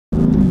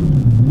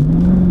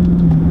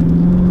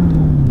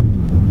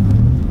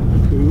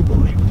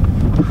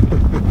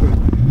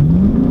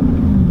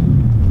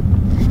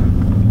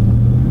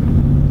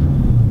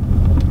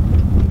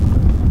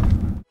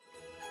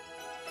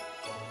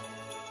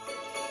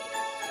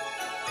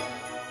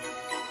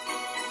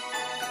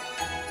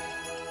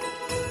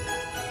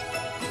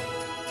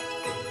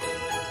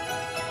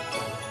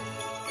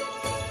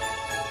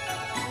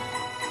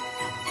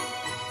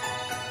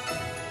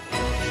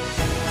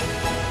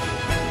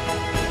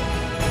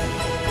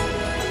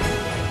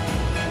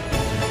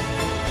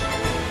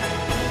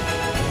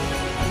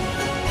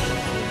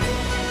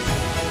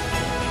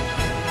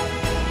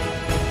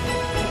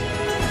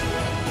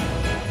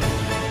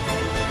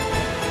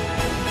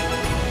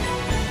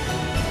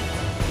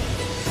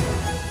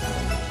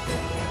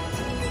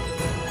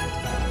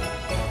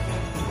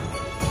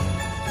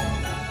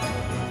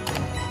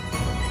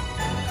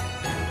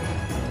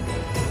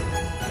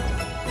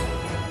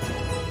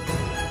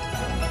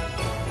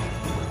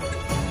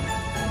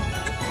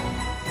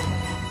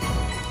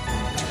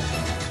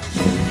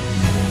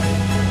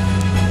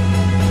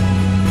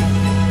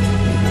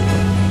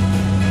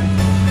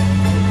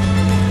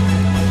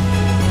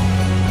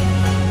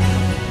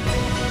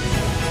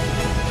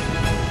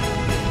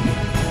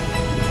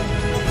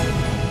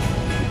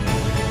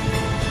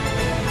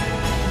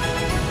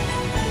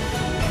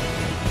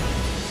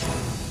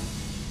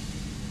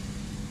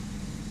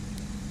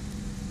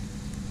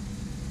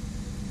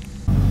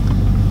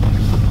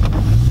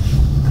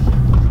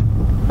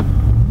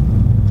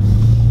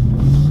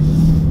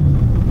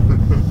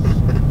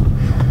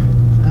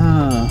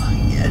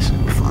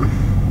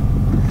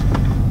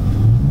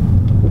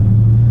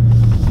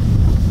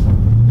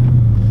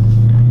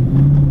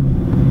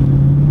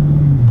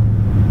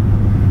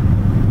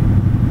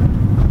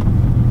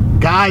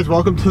guys,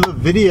 welcome to the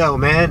video,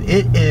 man.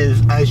 It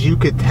is, as you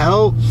could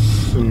tell,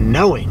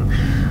 snowing.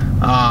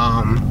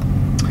 I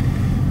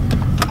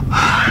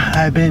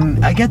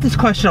get this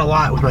question a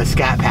lot with my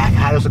Scat Pack.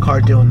 How does the car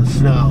do in the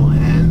snow?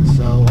 And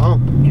so, well,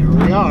 here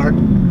we are.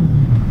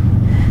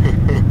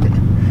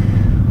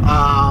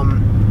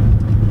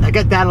 I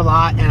get that a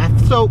lot,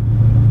 and so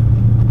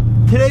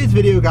today's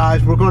video,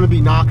 guys, we're going to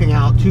be knocking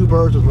out two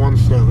birds with one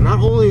stone. Not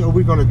only are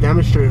we going to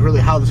demonstrate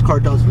really how this car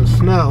does in the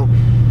snow,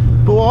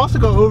 but we'll also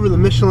go over the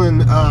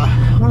Michelin,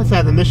 I want to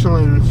say the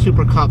Michelin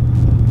Super Cup,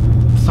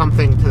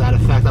 something to that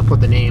effect. I'll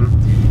put the name,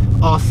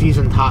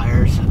 all-season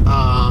tires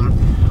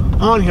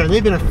on here.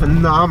 They've been a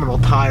phenomenal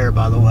tire,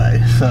 by the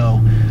way. So,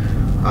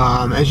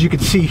 as you can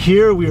see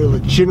here, we are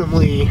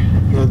legitimately,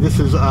 this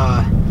is,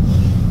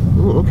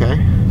 ooh, okay,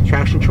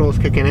 traction control is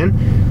kicking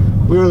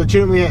in. We are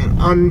legitimately at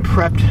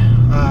unprepped,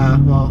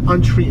 well,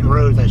 untreated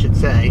roads, I should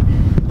say.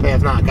 They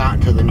have not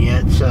gotten to them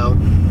yet, so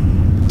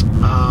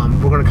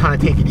we're going to kind of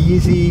take it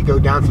easy, go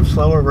down some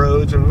slower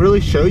roads, and really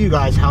show you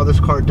guys how this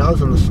car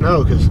does in the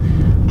snow, because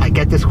I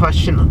get this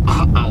question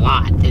a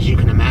lot, as you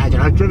can imagine.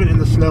 I've driven in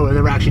the snow and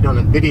never actually done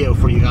a video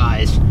for you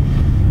guys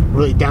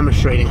really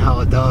demonstrating how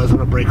it does. I'm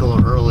going to brake a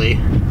little early,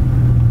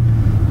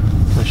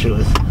 especially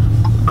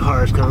with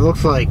cars. Kind of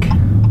looks like,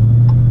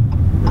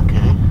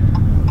 okay,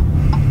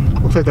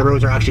 looks like the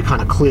roads are actually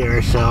kind of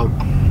clear, so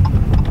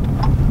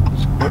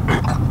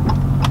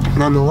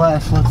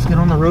nonetheless, let's get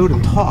on the road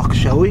and talk,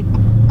 shall we?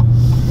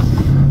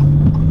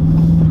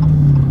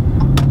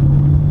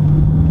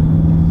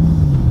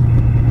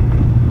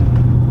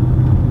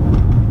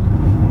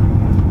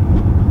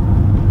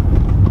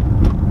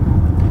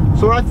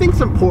 So what I think is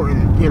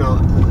important,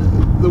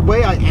 the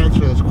way I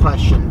answer this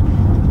question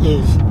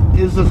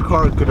is this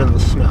car good in the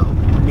snow?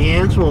 And the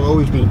answer will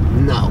always be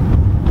no.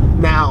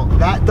 Now,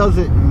 that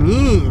doesn't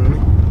mean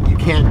you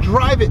can't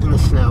drive it in the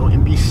snow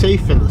and be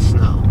safe in the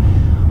snow.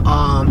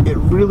 It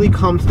really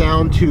comes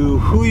down to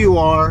who you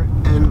are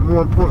and,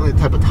 more importantly, the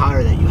type of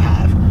tire that you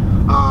have.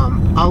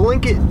 I'll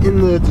link it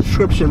in the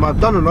description. I've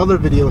done another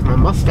video with my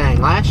Mustang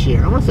last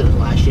year. I want to say it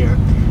was last year,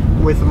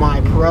 with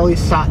my Pirelli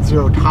SOT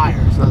Zero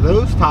tires. Now,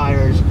 those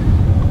tires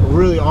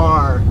really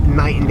are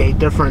night and day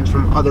difference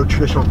from other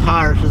traditional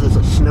tires, because it's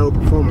a snow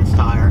performance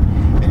tire,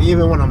 and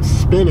even when I'm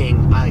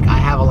spinning, I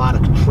have a lot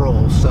of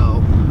control,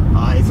 so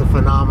it's a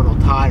phenomenal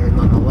tire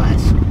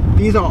nonetheless.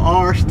 These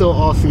are still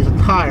all-season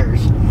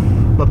tires,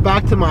 but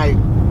back to my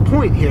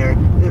point here,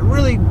 it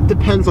really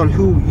depends on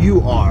who you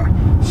are.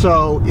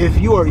 So if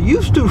you are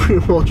used to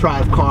rear-wheel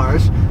drive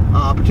cars,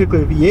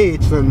 particularly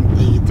V8s, then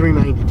the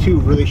 392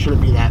 really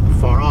shouldn't be that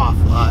far off.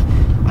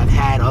 I've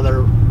had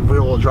other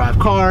rear-wheel drive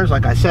cars,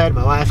 like I said.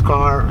 My last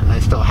car I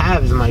still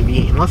have is my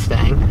V8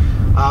 Mustang,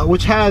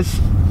 which has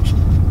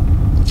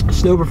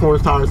snow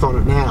performance tires on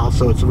it now,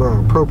 so it's a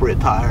very appropriate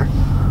tire.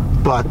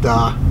 But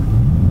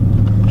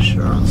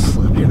sure, I'll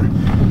slip here.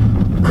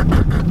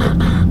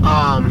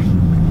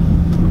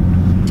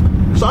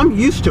 So I'm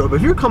used to it, but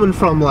if you're coming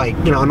from, like,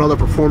 another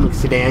performance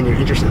sedan, you're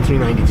interested in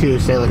 392,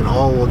 say like an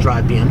all-wheel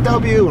drive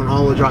BMW or an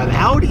all-wheel drive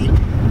Audi,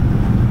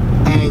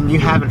 and you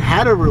haven't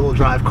had a rear-wheel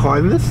drive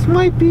car, then this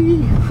might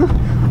be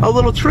a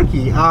little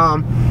tricky.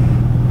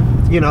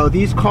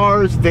 These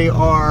cars, they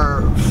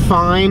are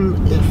fine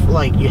if,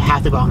 like, you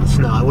have to go out in the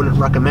snow. I wouldn't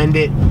recommend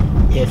it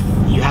if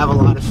you have a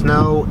lot of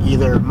snow.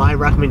 Either my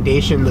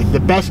recommendation, like the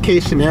best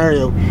case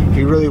scenario, if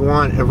you really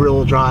want a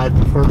rear-wheel drive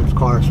performance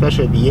car,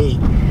 especially a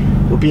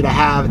V8, would be to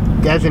have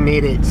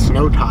designated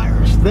snow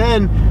tires.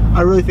 Then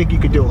I really think you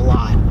could do a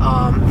lot.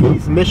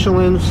 These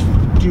Michelins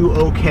do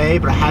okay,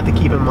 but I have to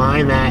keep in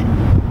mind that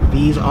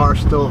these are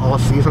still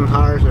all-season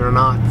tires. They're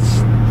not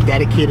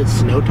dedicated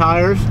snow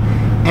tires,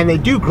 and they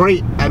do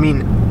great. I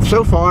mean,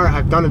 so far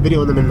I've done a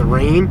video of them in the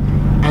rain,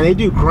 and they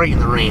do great in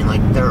the rain.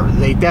 Like,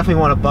 they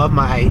definitely went above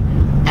my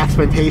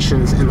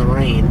expectations in the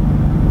rain.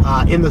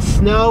 In the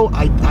snow,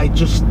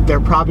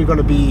 they're probably going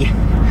to be,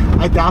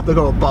 I doubt they'll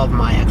go above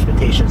my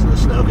expectations in the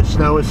snow, because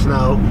snow is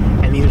snow,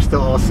 and these are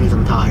still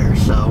all-season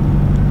tires. So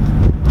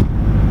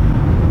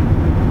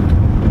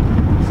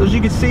as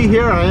you can see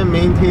here, I am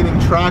maintaining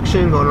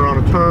traction, going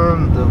around a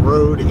turn. The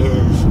road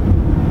is,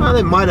 well,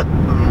 they might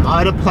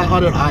have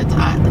plowed it.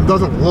 It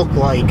doesn't look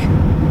like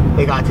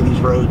they got to these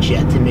roads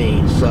yet to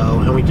me. So,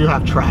 and we do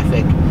have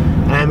traffic,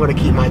 and I'm going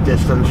to keep my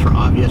distance for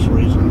obvious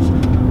reasons.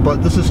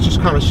 But this is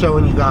just kind of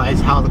showing you guys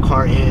how the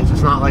car is.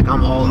 It's not like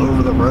I'm all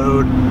over the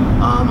road.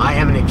 I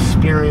am an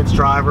experienced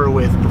driver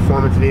with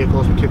performance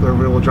vehicles, particularly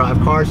rear-wheel drive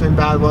cars in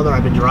bad weather.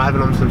 I've been driving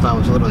them since I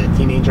was literally a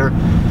teenager.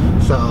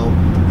 So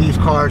these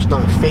cars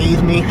don't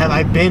faze me. Have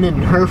I been in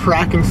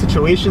nerve-wracking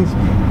situations?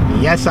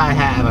 Yes, I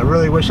have. I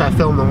really wish I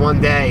filmed them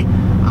one day.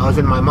 I was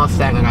in my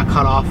Mustang and I got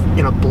cut off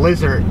in a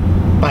blizzard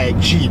by a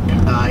Jeep.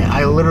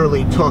 I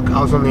literally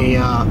I was on the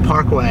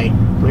Parkway,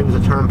 maybe it was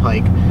a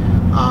turnpike.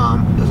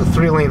 It was a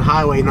 3-lane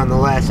highway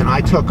nonetheless, and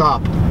I took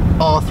up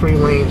all 3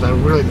 lanes. I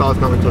really thought I was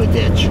going into a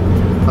ditch.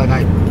 Like,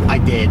 I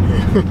did.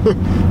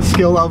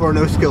 Skill level or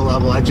no skill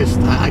level, I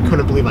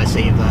couldn't believe I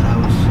saved that. I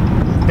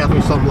was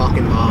definitely some luck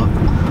involved,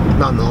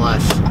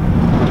 nonetheless.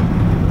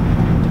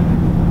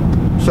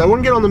 So we're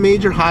gonna get on the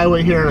major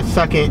highway here in a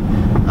second,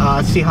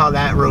 see how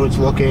that road's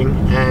looking,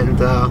 and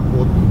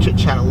we'll chit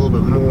chat a little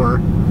bit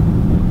more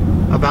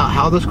about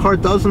how this car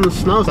does in the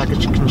snow, so I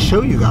can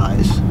show you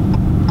guys.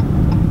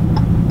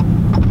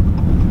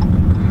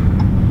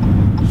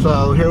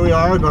 So here we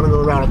are, gonna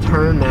go around a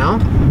turn now.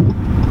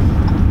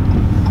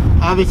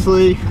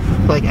 Obviously,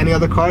 like any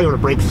other car, you want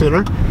to brake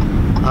sooner.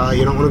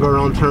 You don't want to go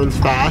around turns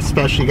fast,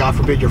 especially, God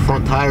forbid, your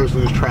front tires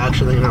lose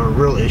traction, then you have a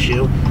real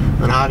issue.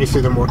 And obviously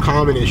the more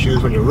common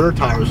issues when your rear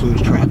tires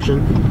lose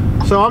traction.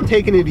 So I'm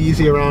taking it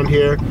easy around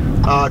here.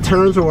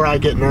 Turns are where I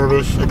get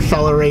nervous.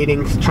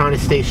 Accelerating, trying to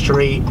stay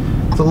straight,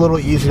 it's a little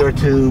easier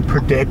to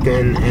predict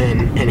and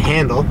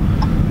handle.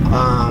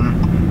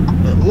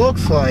 It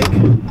looks like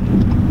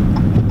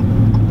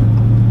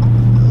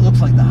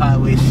the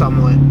highway's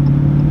somewhat,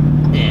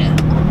 yeah.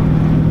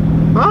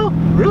 Well,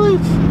 really,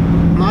 it's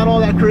not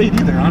all that great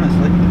either,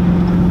 honestly.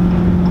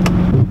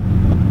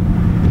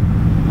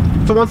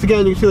 So once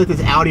again, you see like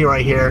this Audi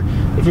right here.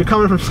 If you're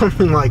coming from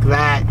something like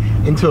that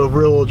into a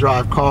rear-wheel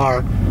drive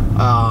car,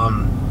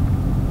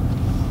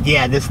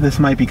 yeah, this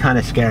might be kind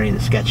of scary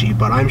and sketchy,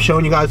 but I'm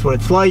showing you guys what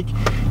it's like.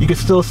 You can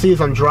still see as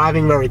I'm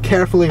driving very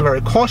carefully and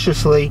very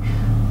cautiously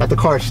that the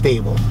car is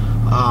stable.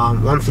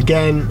 Once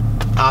again,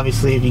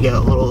 obviously if you get a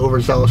little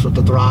overzealous with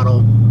the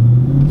throttle,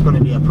 it's going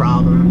to be a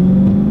problem.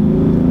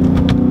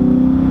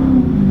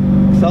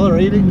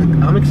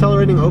 Accelerating, I'm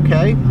accelerating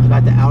okay. I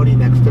got the Audi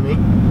next to me,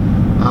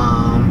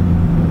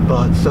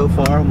 but so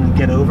far I'm going to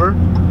get over.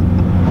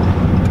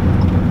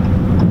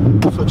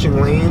 Switching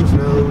lanes,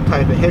 no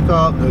type of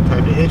hiccup, no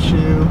type of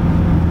issue.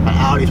 That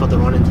Audi's about to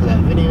run into that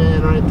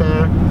minivan right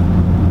there.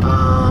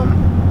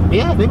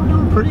 Yeah, I think we're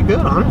doing pretty good,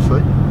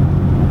 honestly.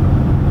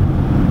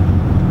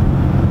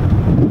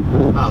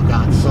 Oh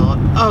God, saw it.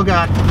 Oh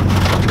God.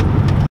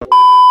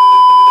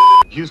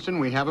 Houston,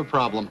 we have a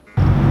problem.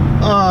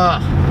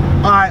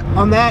 Alright,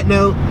 on that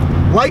note,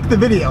 like the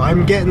video.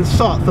 I'm getting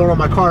salt thrown on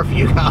my car for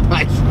you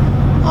guys.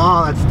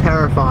 Oh, that's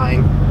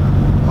terrifying.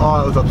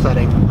 Oh, it was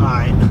upsetting.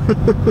 Alright.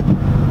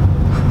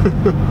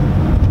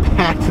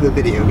 Back to the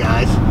video,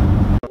 guys.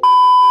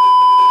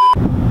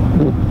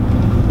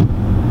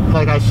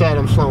 Like I said,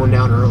 I'm slowing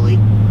down early.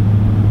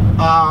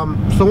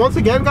 So once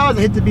again, guys,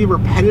 I hate to be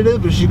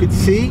repetitive, as you can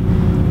see.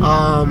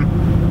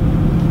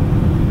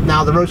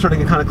 Now the road's starting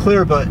to get kind of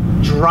clear, but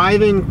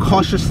driving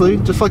cautiously,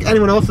 just like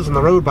anyone else is on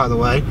the road, by the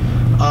way.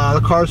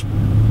 The car's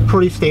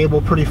pretty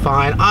stable, pretty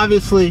fine.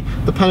 Obviously,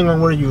 depending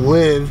on where you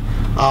live,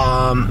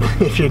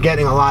 if you're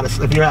getting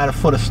if you're at a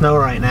foot of snow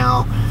right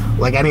now,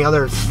 like any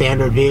other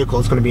standard vehicle,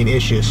 it's going to be an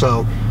issue.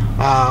 So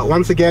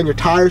once again, your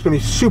tire is going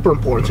to be super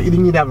important. So either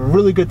you need to have a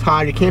really good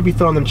tire. You can't be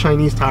throwing them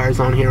Chinese tires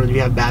on here when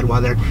you have bad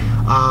weather,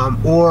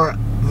 or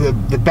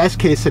the best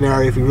case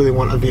scenario, if you really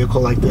want a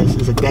vehicle like this,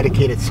 is a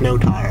dedicated snow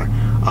tire,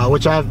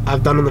 which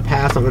I've done in the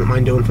past. I wouldn't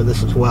mind doing for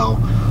this as well.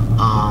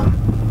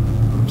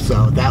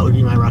 So that would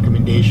be my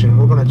recommendation.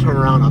 We're going to turn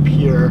around up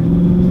here,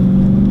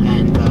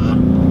 and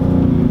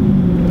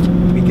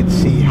we can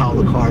see how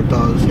the car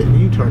does hit the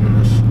U-turn in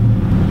this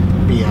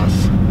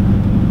BS.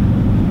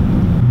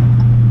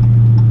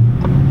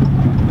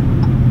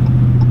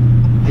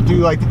 I do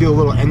like to do a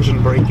little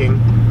engine braking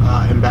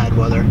in bad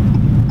weather.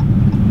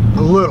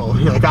 A little,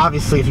 like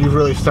obviously if you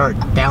really start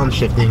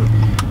downshifting,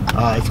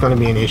 it's going to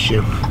be an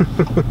issue.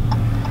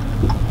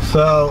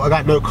 So I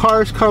got no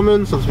cars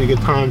coming, so it's a good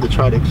time to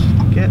try to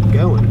get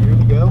going. Here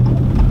we go.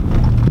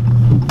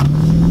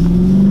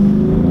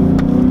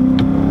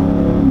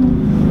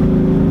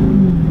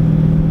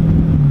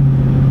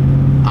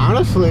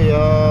 Honestly,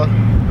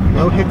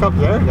 no hiccup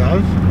there,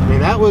 guys. I mean,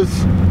 that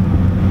was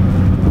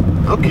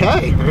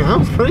okay. I mean, that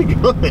was pretty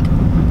good.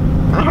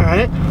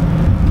 Alright.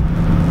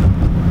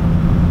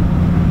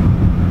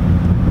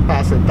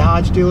 Past a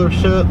Dodge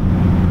dealership.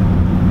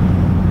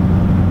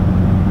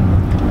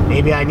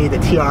 Maybe I need the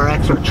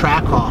TRX or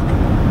Trackhawk.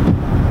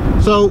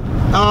 So,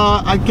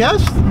 I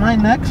guess my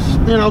next,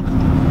 you know,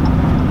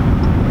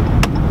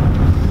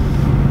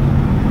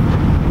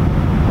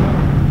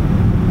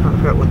 I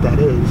forget what that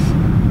is.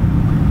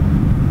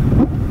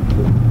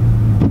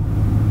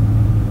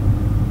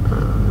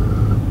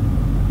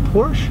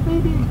 Porsche,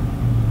 maybe?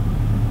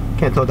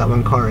 Can't tell what that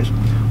one car is.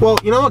 Well,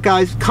 you know what,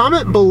 guys?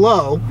 Comment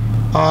below.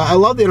 I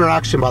love the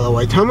interaction, by the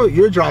way. Tell me what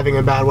you're driving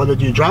in bad weather.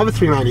 Do you drive a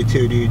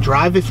 392? Do you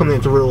drive something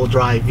that's a rear-wheel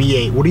drive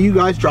V8? What are you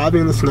guys driving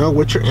in the snow?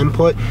 What's your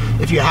input?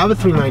 If you have a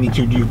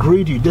 392, do you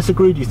agree? Do you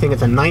disagree? Do you think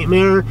it's a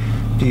nightmare?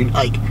 Do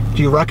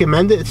you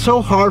recommend it? It's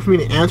so hard for me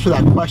to answer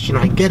that question.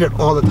 I get it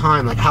all the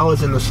time. Like, how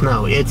is it in the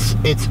snow? It's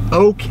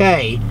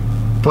okay,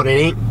 but it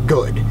ain't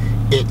good.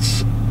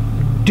 It's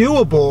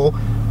doable,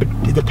 but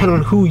depending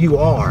on who you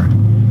are.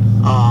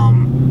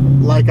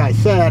 Like I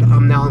said,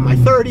 I'm now in my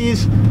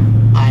 30s.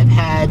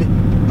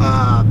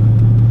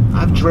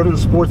 I've driven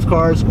sports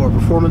cars or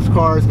performance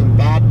cars in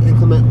bad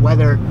inclement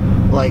weather,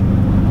 like,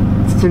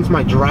 since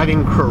my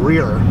driving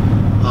career.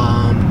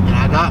 And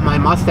I got my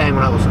Mustang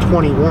when I was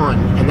 21,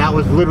 and that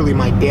was literally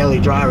my daily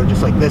driver,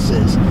 just like this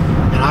is.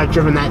 And I've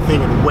driven that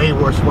thing in way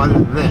worse weather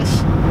than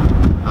this.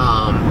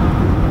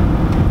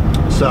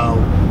 So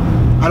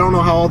I don't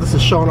know how all this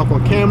is showing up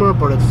on camera,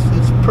 but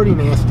it's pretty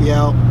nasty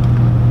out.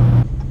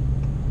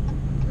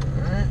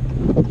 Alright,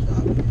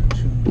 stop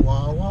into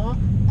Wawa.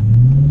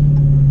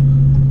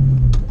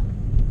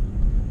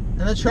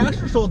 And the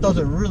traction control does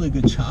a really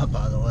good job,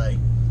 by the way.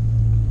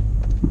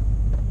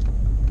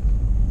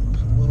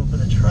 Losing a little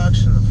bit of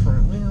traction in the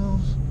front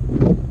wheels.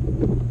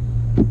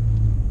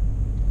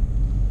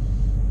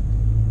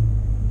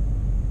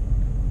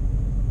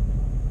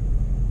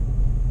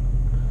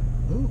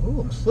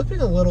 Ooh, I'm slipping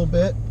a little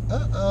bit.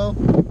 Uh-oh.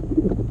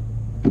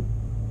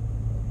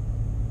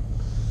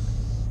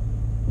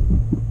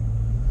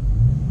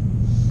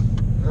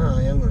 Oh,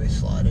 yeah, I'm going to be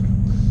sliding.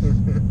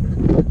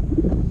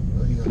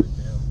 What are you going to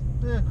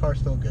do? Yeah, car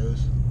still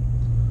goes.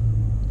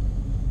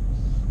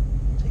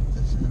 Take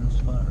this in the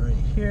spot right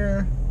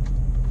here.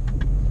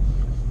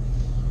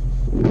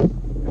 I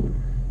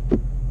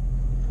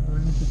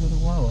need to go to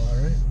Wawa,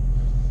 right?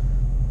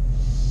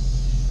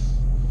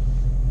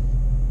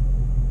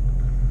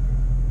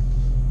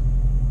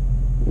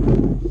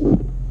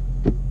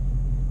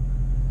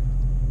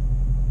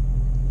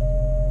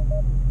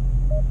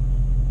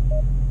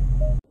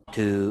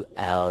 Two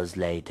hours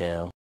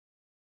later.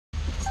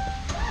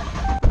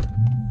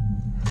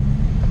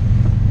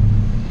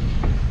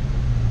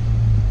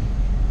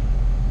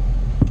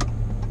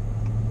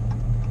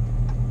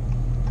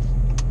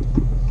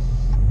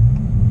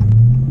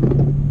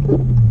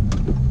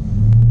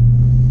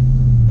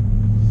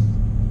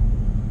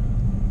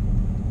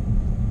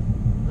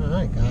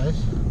 Alright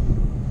guys,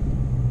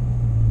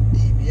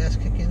 ABS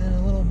kicking in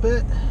a little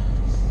bit.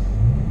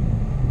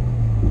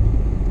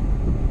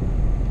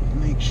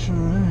 Make sure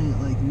there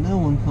ain't like no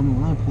one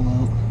coming when I pull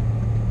out.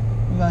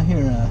 We got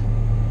here,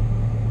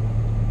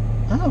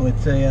 oh,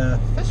 it's a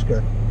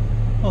Fisker.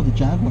 Oh, the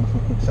Jaguar for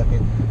a quick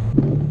second.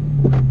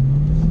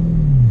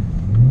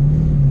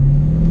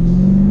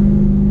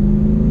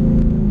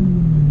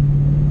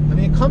 I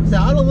mean, it comes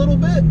out a little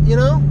bit, you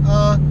know.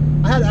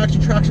 I had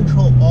actually traction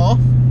control off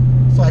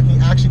so I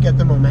can actually get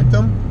the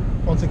momentum.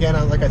 Once again,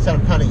 like I said,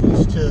 I'm kind of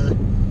used to,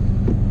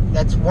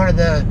 that's one of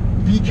the,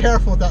 be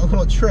careful with that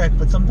little trick,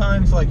 but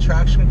sometimes like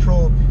traction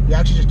control, you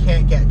actually just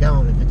can't get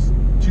going if it's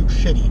too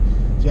shitty.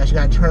 So you actually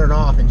got to turn it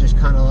off and just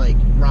kind of like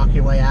rock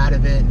your way out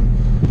of it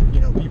and,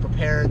 you know, be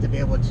prepared to be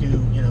able to,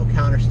 you know,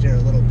 counter steer a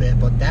little bit.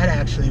 But that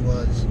actually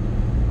was,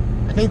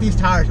 I think these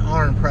tires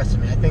are impressing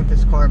me. I think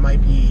this car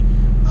might be,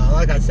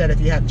 like I said, if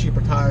you have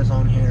cheaper tires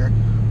on here,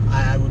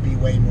 I would be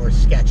way more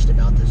sketched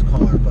about this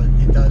car, but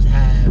it does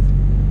have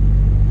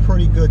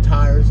pretty good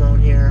tires on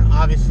here.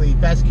 Obviously,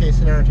 best case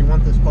scenario, if you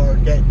want this car,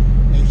 get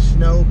a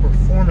snow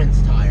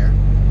performance tire.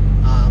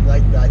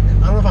 Like I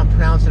don't know if I'm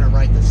pronouncing it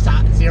right, the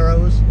Scat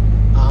Zeros.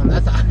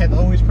 That's I've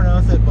always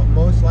pronounced it, but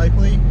most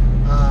likely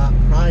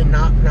probably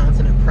not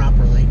pronouncing it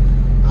properly.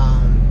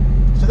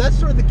 So that's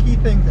sort of the key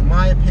things in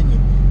my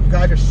opinion. You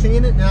guys are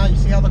seeing it now. You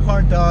see how the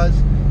car does.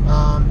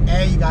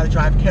 A, you got to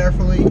drive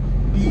carefully.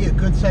 B, a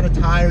good set of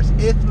tires.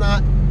 If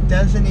not,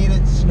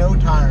 designated snow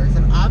tires.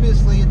 And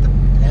obviously, it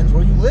depends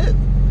where you live.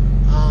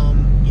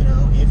 You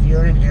know, if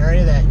you're in an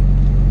area that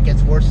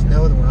gets worse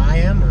snow than where I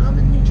am, I'm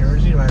in New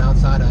Jersey, right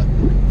outside of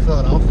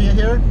Philadelphia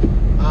here,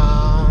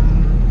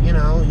 you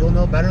know, you'll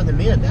know better than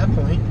me at that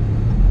point.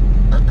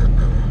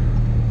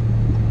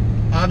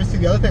 Obviously,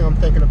 the other thing I'm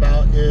thinking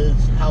about is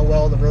how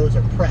well the roads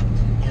are prepped,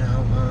 you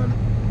know.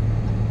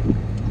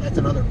 That's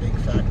another big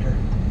factor.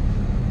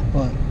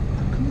 But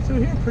I'm coming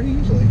through here pretty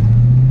easily.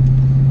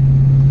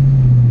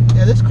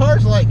 Yeah, this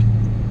car's like,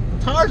 the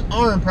tires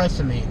are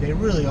impressing me. They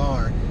really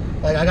are.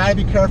 Like, I gotta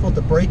be careful with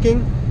the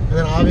braking, and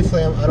then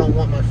obviously I don't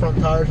want my front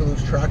tires to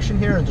lose traction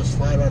here and just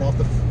slide right off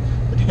the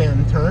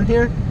damn turn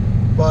here.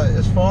 But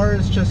as far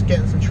as just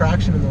getting some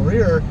traction in the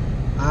rear,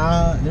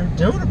 they're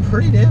doing a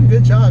pretty damn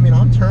good job. I mean,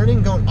 I'm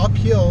turning, going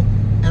uphill,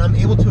 and I'm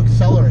able to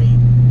accelerate.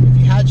 If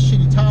you had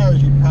shitty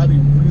tires, you'd probably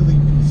really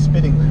be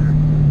spinning there,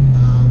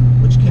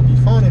 which can be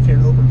fun if you're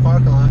in an open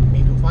parking lot.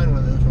 Maybe you'll find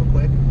one of those real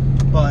quick.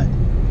 But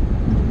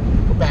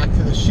go back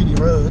to the shitty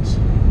roads.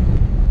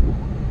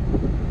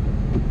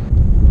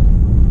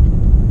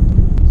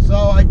 So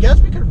I guess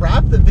we could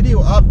wrap the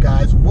video up,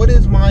 guys. What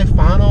is my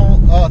final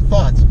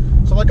thoughts?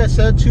 So like I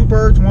said, two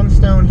birds, one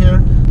stone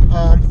here.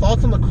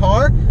 Thoughts on the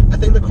car? I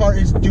think the car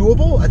is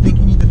doable. I think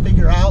you need to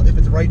figure out if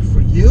it's right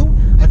for you.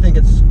 I think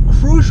it's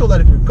crucial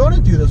that if you're going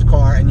to do this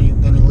car and you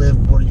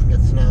live where you can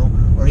get snow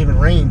or even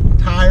rain,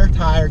 tire.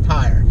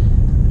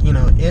 You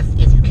know, if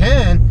you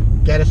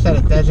can, get a set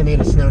of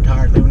designated snow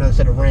tires, maybe another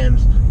set of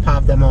rims,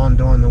 pop them on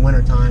during the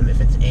winter time.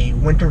 If it's a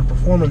winter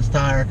performance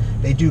tire,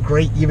 they do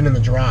great even in the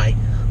dry.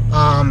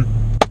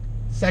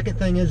 Second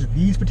thing is,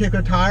 these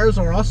particular tires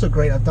are also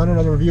great. I've done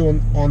another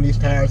review on these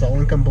tires. I'll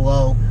link them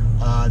below.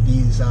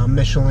 These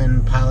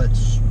Michelin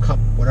Pilots Cup,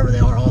 whatever they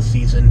are, all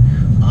season,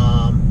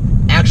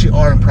 actually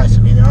are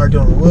impressing me. They are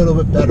doing a little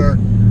bit better.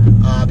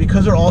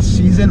 Because they're all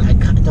season, I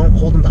don't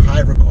hold them to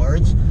high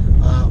regards.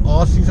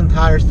 All season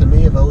tires to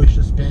me have always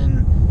just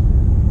been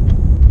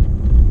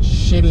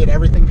shitty at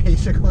everything,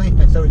 basically.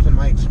 That's always been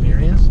my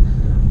experience.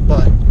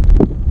 But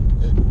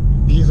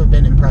these have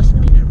been impressing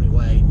me in every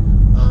way.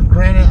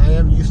 Granted, I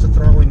am used to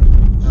throwing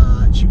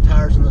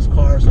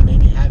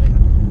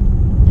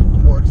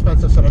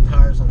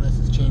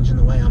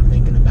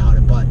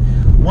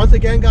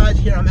once again, guys,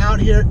 here I'm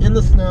out here in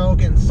the snow,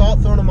 getting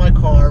salt thrown in my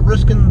car,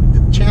 risking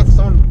the chance of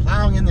someone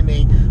plowing into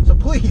me. So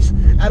please,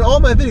 at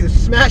all my videos,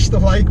 smash the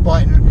like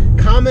button,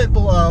 comment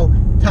below,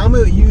 tell me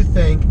what you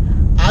think.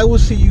 I will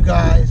see you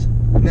guys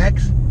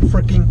next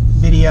freaking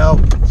video.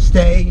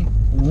 Stay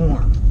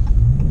warm.